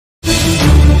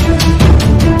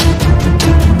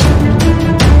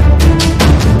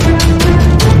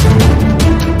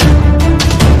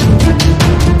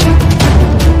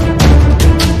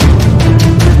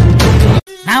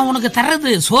உனக்கு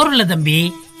தர்றது சோறு இல்ல தம்பி,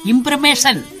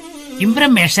 இம்ப்ரமேஷன்.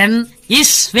 இம்ப்ரமேஷன்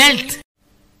இஸ் வெல்த்.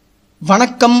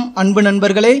 வணக்கம் அன்பு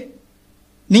நண்பர்களே,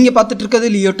 நீங்கள் பார்த்துட்டு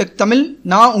இருக்கிறது லியோ டெக் தமிழ்.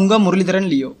 நான் உங்கள் முரளிதரன்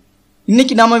லியோ.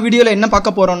 இன்றைக்கி நாம் வீடியோவில் என்ன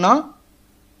பார்க்க போகிறோம்னா,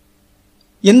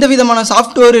 எந்த விதமான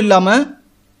சாஃப்ட்வேர் இல்லாமல்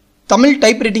தமிழ்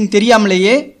டைப் ரைட்டிங்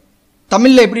தெரியாமலேயே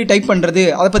தமிழில் எப்படி டைப் பண்ணுறது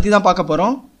அதை பற்றி தான் பார்க்க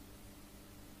போகிறோம்.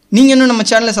 நீங்கள் இன்னும்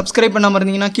நம்ம சேனலை சப்ஸ்கிரைப் பண்ணாமல்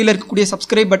இருந்தீங்கன்னா கீழே இருக்கக்கூடிய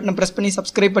சப்ஸ்கிரைப் பட்டனை ப்ரெஸ் பண்ணி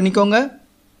சப்ஸ்கிரைப் பண்ணிக்கோங்க.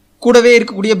 கூடவே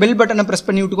இருக்கக்கூடிய பெல் பட்டனை ப்ரெஸ்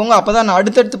பண்ணி விட்டுக்கோங்க. அப்போ தான் நான்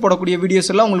அடுத்தடுத்து போடக்கூடிய வீடியோஸ்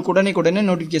எல்லாம் உங்களுக்கு உடனே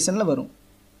நோட்டிஃபிகேஷனில் வரும்.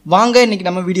 வாங்க இன்றைக்கி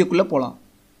நம்ம வீடியோக்குள்ளே போகலாம்.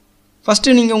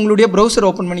 ஃபஸ்ட்டு நீங்கள் உங்களுடைய ப்ரௌசர்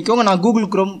ஓப்பன் பண்ணிக்கோங்க. நான் கூகுள்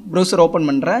குரோம் ப்ரௌசர் ஓப்பன்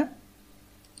பண்ணுறேன்.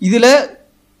 இதில்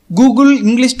Google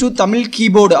English to Tamil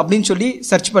keyboard அப்படின்னு சொல்லி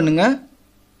சர்ச் பண்ணுங்கள்.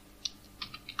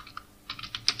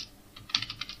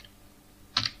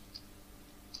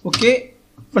 ஓகே,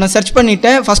 இப்போ நான் சர்ச்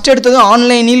பண்ணிட்டேன். ஃபஸ்ட் எடுத்தது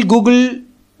ஆன்லைனில் கூகுள்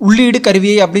உள்ளீடு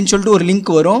கருவியை அப்படின்னு சொல்லிட்டு ஒரு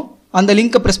லிங்க் வரும். அந்த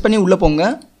லிங்க்கை ப்ரெஸ் பண்ணி உள்ளே போங்க.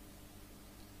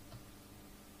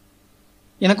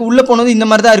 எனக்கு உள்ளே போனது இந்த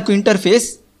மாதிரி தான் இருக்கும் இன்டர்ஃபேஸ்.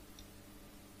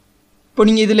 இப்போ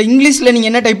நீங்கள் இதில் இங்கிலீஷில்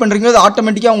நீங்கள் என்ன டைப் பண்ணுறீங்களோ அது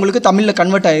ஆட்டோமேட்டிக்காக உங்களுக்கு தமிழில்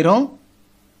கன்வெர்ட் ஆயிரும்.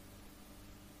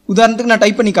 உதாரணத்துக்கு நான்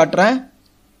டைப் பண்ணி காட்டுறேன்.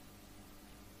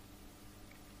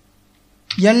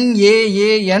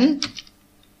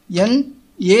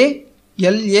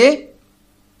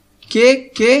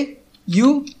 NAANNALAKKU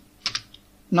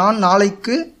நான்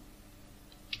நாளைக்கு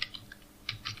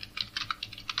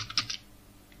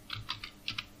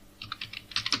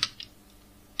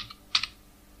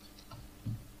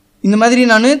இந்த மாதிரி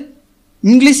நான்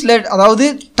இங்கிலீஷில் அதாவது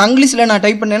தங்கிலீஷில் நான்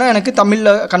டைப் பண்ணேன்னா எனக்கு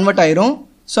தமிழில் கன்வெர்ட் ஆயிரும்.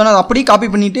 ஸோ நான் அப்படியே காப்பி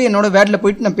பண்ணிவிட்டு என்னோடய வேர்டில்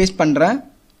போயிட்டு நான் பேஸ்ட் பண்ணுறேன்.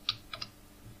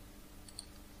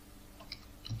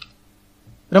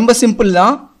 ரொம்ப சிம்பிள்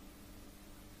தான்.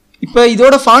 இப்போ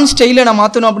இதோட ஃபாண்ட் ஸ்டைலை நான்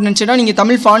மாற்றணும் அப்படின்னு நினச்சேன்னா நீங்கள்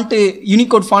Tamil font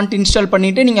Unicode font install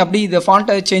பண்ணிவிட்டு நீங்கள் அப்படி இதை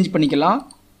ஃபாண்ட்டை சேஞ்ச் பண்ணிக்கலாம்.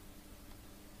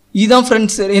 இதுதான்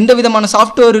ஃப்ரெண்ட்ஸ், எந்த விதமான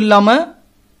சாஃப்ட்வேர் இல்லாமல்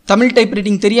தமிழ் டைப்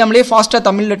ரைட்டிங் தெரியாமலே ஃபாஸ்ட்டாக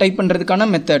தமிழில் டைப் பண்ணுறதுக்கான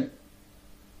மெத்தட்.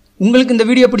 உங்களுக்கு இந்த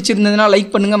வீடியோ பிடிச்சிருந்ததுன்னா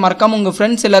லைக் பண்ணுங்கள், மறக்காமல் உங்கள்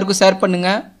ஃப்ரெண்ட்ஸ் எல்லாருக்கும் ஷேர்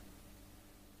பண்ணுங்கள்.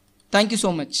 Thank you so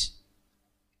much.